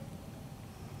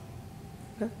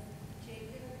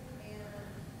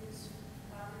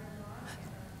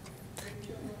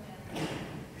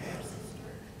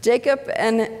 Jacob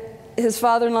and his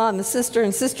father-in-law and the sister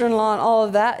and sister-in-law and all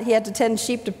of that. He had to tend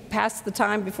sheep to pass the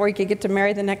time before he could get to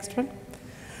marry the next one.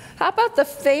 How about the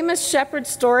famous shepherd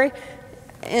story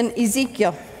in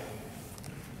Ezekiel?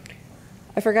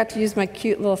 I forgot to use my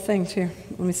cute little thing too.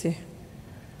 Let me see.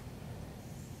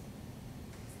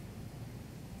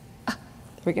 There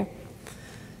we go.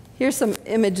 Here's some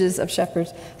images of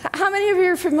shepherds. How many of you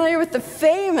are familiar with the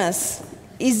famous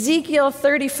Ezekiel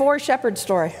 34 shepherd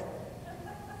story?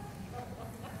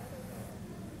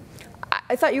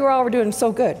 I thought you all were doing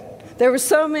so good. There were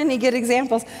so many good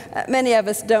examples. Many of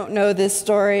us don't know this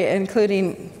story,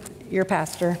 including your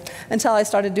pastor, until I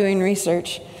started doing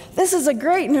research. This is a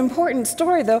great and important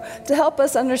story, though, to help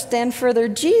us understand further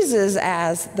Jesus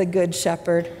as the Good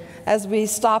Shepherd as we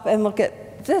stop and look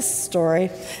at this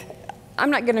story.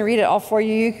 I'm not going to read it all for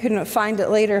you. You can find it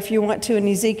later if you want to in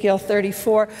Ezekiel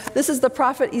 34. This is the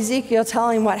prophet Ezekiel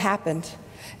telling what happened,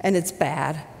 and it's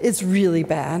bad. It's really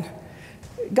bad.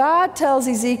 God tells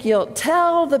Ezekiel,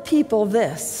 tell the people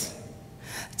this.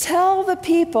 Tell the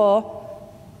people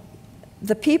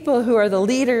who are the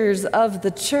leaders of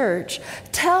the church,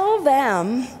 tell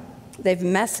them they've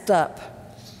messed up.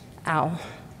 Ow.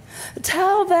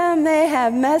 Tell them they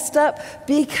have messed up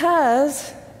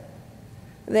because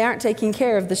they aren't taking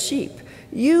care of the sheep.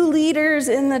 You leaders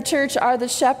in the church are the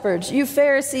shepherds. You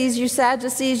Pharisees, you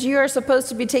Sadducees, you are supposed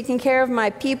to be taking care of my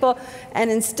people, and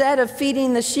instead of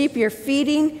feeding the sheep, you're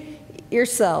feeding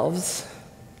yourselves.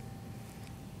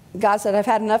 God said, I've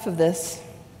had enough of this.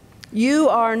 You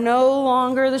are no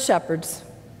longer the shepherds.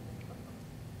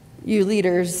 You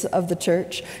leaders of the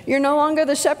church. You're no longer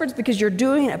the shepherds because you're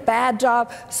doing a bad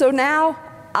job. So now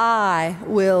I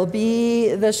will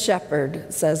be the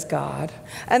shepherd, says God.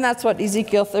 And that's what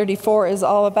Ezekiel 34 is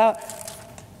all about.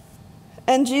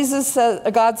 And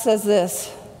God says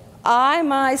this, I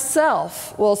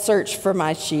myself will search for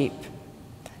my sheep,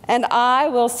 and I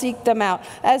will seek them out,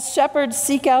 as shepherds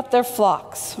seek out their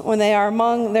flocks when they are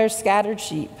among their scattered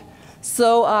sheep.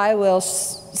 So I will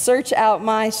search out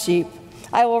my sheep.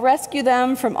 I will rescue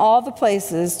them from all the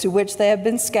places to which they have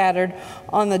been scattered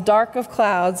on the dark of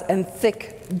clouds and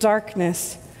thick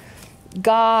darkness.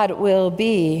 God will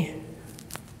be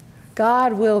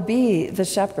the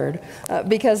shepherd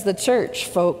because the church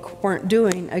folk weren't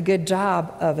doing a good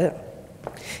job of it.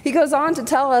 He goes on to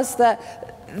tell us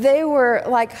that they were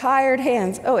like hired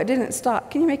hands. Oh, it didn't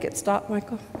stop. Can you make it stop,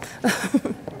 Michael?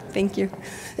 Thank you.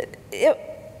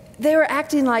 They were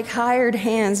acting like hired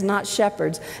hands, not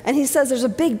shepherds. And he says there's a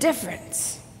big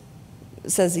difference,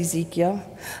 says Ezekiel.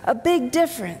 A big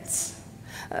difference.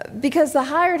 Because the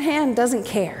hired hand doesn't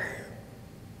care.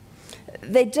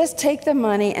 They just take the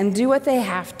money and do what they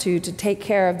have to take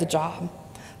care of the job.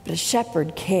 But a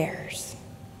shepherd cares.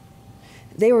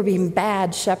 They were being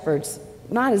bad shepherds,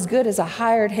 not as good as a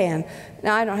hired hand.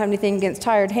 Now, I don't have anything against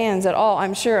hired hands at all.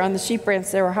 I'm sure on the sheep ranch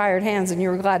there were hired hands, and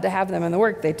you were glad to have them in the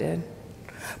work they did.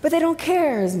 But they don't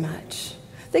care as much.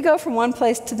 They go from one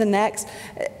place to the next.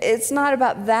 It's not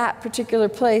about that particular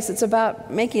place. It's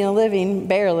about making a living,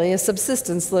 barely, a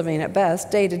subsistence living at best,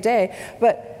 day to day.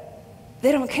 But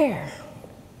they don't care.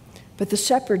 But the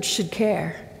shepherd should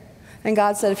care. And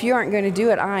God said, if you aren't going to do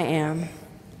it, I am.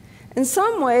 In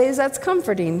some ways, that's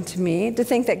comforting to me, to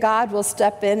think that God will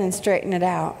step in and straighten it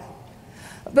out.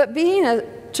 But being a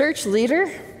church leader,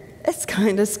 it's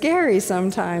kind of scary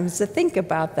sometimes to think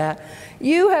about that.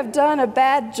 You have done a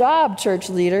bad job, church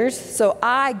leaders, so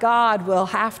I, God, will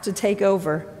have to take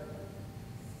over.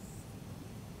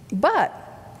 But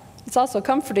it's also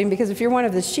comforting because if you're one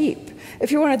of the sheep,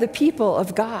 if you're one of the people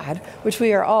of God, which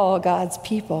we are all God's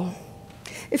people,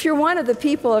 if you're one of the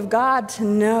people of God, to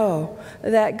know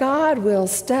that God will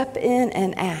step in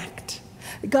and act.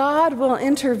 God will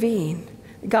intervene.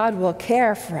 God will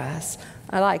care for us.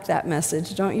 I like that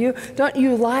message, don't you? Don't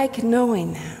you like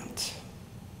knowing that?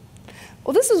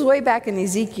 Well, this is way back in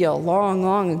Ezekiel, long,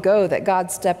 long ago, that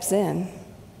God steps in.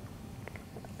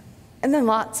 And then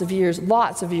lots of years,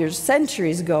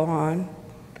 centuries go on.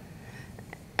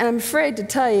 And I'm afraid to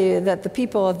tell you that the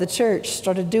people of the church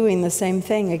started doing the same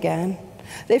thing again.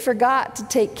 They forgot to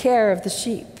take care of the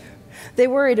sheep. They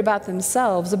worried about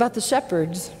themselves, about the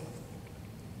shepherds.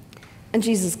 And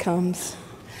Jesus comes.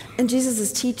 And Jesus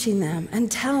is teaching them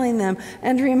and telling them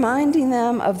and reminding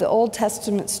them of the Old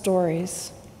Testament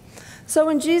stories. So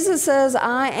when Jesus says,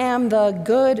 I am the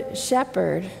good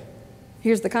shepherd,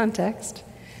 here's the context.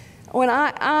 When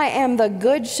I am the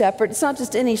good shepherd, it's not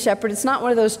just any shepherd. It's not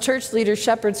one of those church leader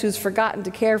shepherds who's forgotten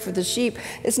to care for the sheep.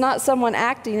 It's not someone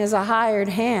acting as a hired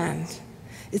hand.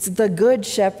 It's the good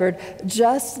shepherd,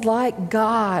 just like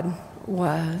God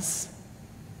was.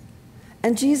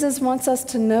 And Jesus wants us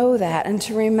to know that and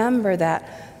to remember that.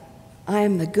 I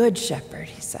am the good shepherd,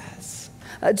 he says.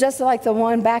 Just like the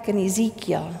one back in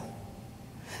Ezekiel.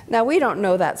 Now, we don't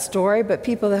know that story, but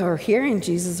people that were hearing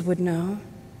Jesus would know.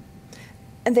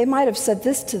 And they might have said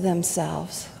this to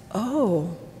themselves,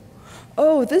 oh,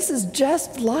 this is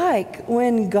just like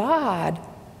when God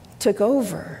took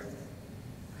over.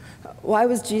 Why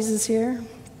was Jesus here?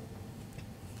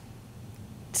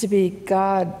 To be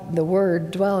God, the Word,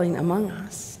 dwelling among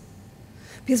us.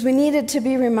 Because we needed to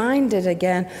be reminded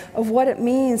again of what it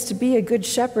means to be a good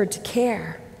shepherd, to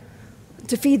care,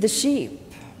 to feed the sheep,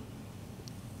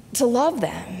 to love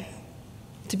them,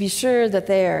 to be sure that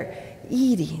they are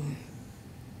eating,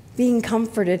 being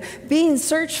comforted, being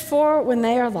searched for when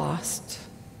they are lost.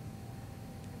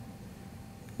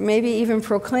 Maybe even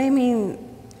proclaiming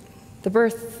the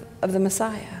birth of the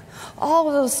Messiah. All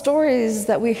of those stories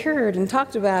that we heard and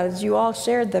talked about as you all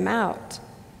shared them out.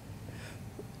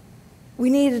 We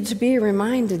needed to be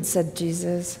reminded, said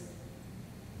Jesus,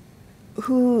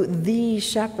 who the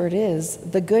shepherd is,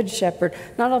 the good shepherd,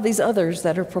 not all these others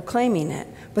that are proclaiming it,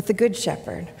 but the good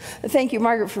shepherd. Thank you,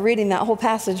 Margaret, for reading that whole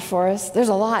passage for us. There's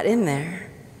a lot in there.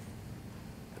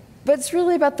 But it's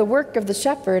really about the work of the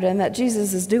shepherd and that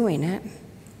Jesus is doing it.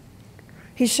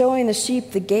 He's showing the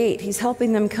sheep the gate. He's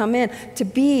helping them come in to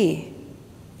be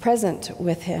present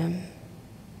with him.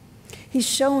 He's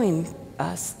showing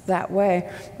us that way.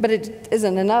 But it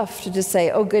isn't enough to just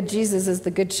say, oh, good Jesus is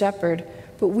the good shepherd.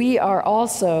 But we are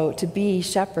also to be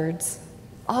shepherds,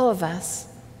 all of us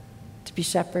to be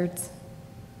shepherds.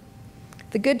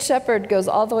 The good shepherd goes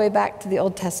all the way back to the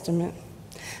Old Testament.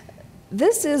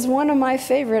 This is one of my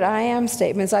favorite I am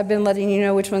statements. I've been letting you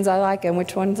know which ones I like and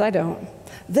which ones I don't.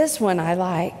 This one I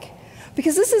like,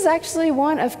 because this is actually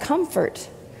one of comfort.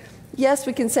 Yes,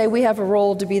 we can say we have a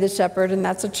role to be the shepherd, and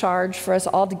that's a charge for us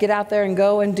all to get out there and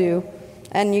go and do.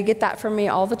 And you get that from me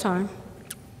all the time,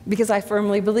 because I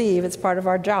firmly believe it's part of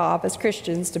our job as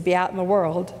Christians to be out in the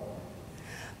world.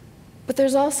 But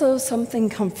there's also something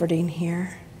comforting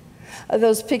here.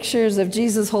 Those pictures of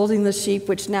Jesus holding the sheep,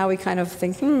 which now we kind of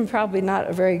think, probably not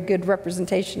a very good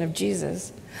representation of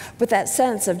Jesus. But that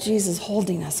sense of Jesus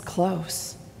holding us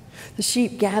close, the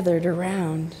sheep gathered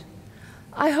around.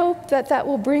 I hope that that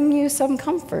will bring you some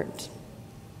comfort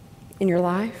in your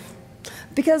life,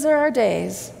 because there are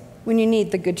days when you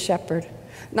need the Good Shepherd,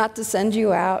 not to send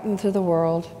you out into the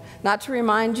world, not to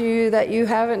remind you that you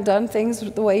haven't done things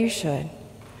the way you should,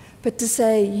 but to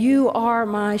say, you are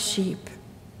my sheep.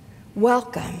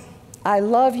 Welcome. I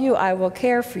love you. I will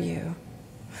care for you.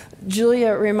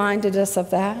 Julia reminded us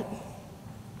of that.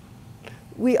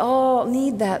 We all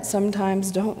need that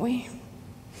sometimes, don't we?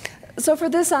 So for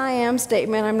this I am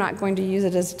statement, I'm not going to use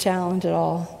it as a challenge at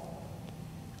all.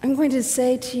 I'm going to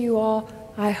say to you all,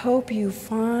 I hope you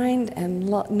find and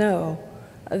know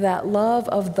that love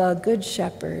of the Good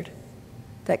Shepherd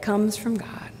that comes from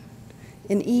God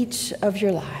in each of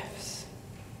your lives.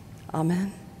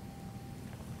 Amen.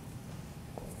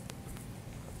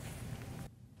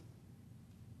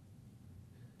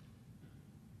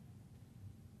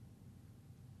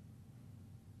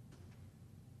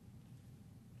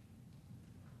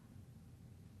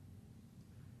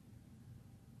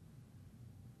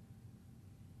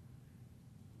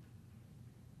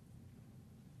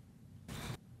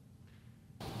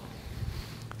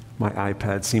 My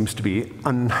iPad seems to be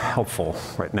unhelpful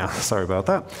right now. Sorry about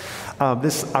that.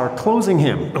 Our closing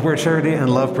hymn, Where Charity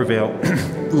and Love Prevail,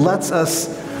 lets us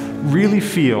really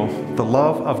feel the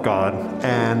love of God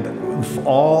and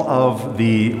all of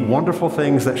the wonderful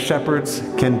things that shepherds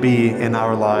can be in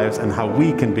our lives and how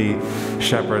we can be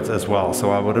shepherds as well.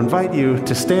 So I would invite you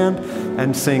to stand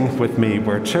and sing with me,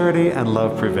 Where Charity and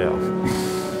Love Prevail.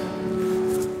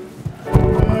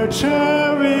 Where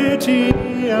charity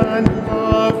and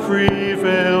love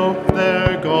prevail,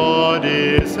 there God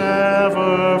is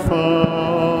ever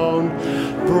found.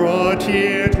 Brought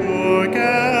here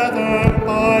together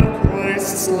by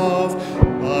Christ's love,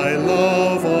 by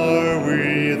love are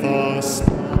we thus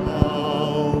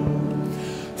bound.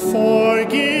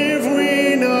 Forgive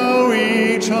we now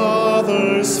each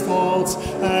other's faults,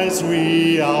 as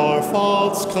we our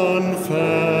faults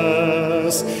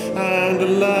confess,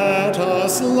 and let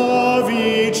us love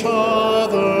each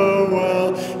other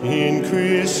well in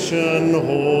Christian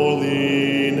holiness.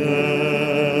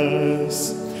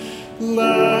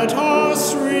 Let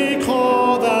us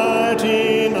recall that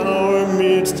in our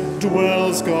midst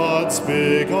dwells God's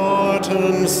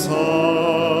begotten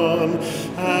Son.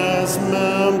 As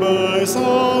members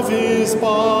of his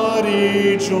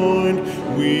body joined,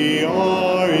 we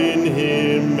are in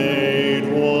him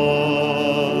made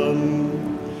one.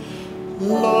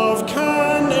 Love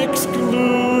can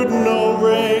exclude no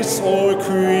race or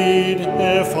creed,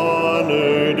 if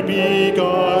honored be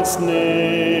God's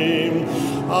name.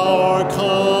 Our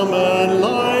common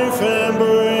life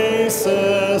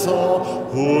embraces all,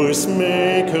 whose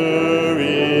maker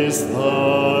is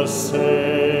the same.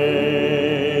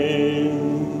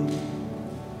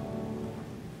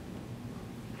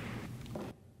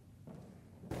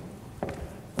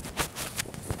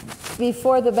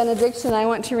 Before the benediction, I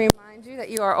want to remind you that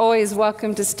you are always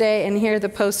welcome to stay and hear the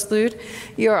postlude.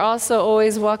 You are also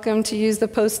always welcome to use the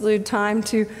postlude time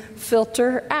to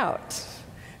filter out.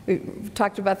 We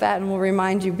talked about that, and we'll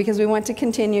remind you, because we want to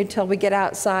continue till we get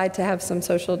outside to have some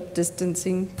social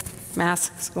distancing,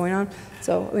 masks going on.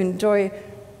 So enjoy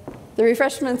the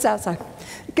refreshments outside.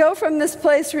 Go from this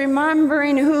place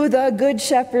remembering who the Good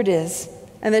Shepherd is,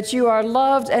 and that you are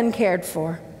loved and cared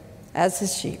for as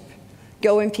his sheep.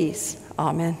 Go in peace.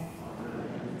 Amen.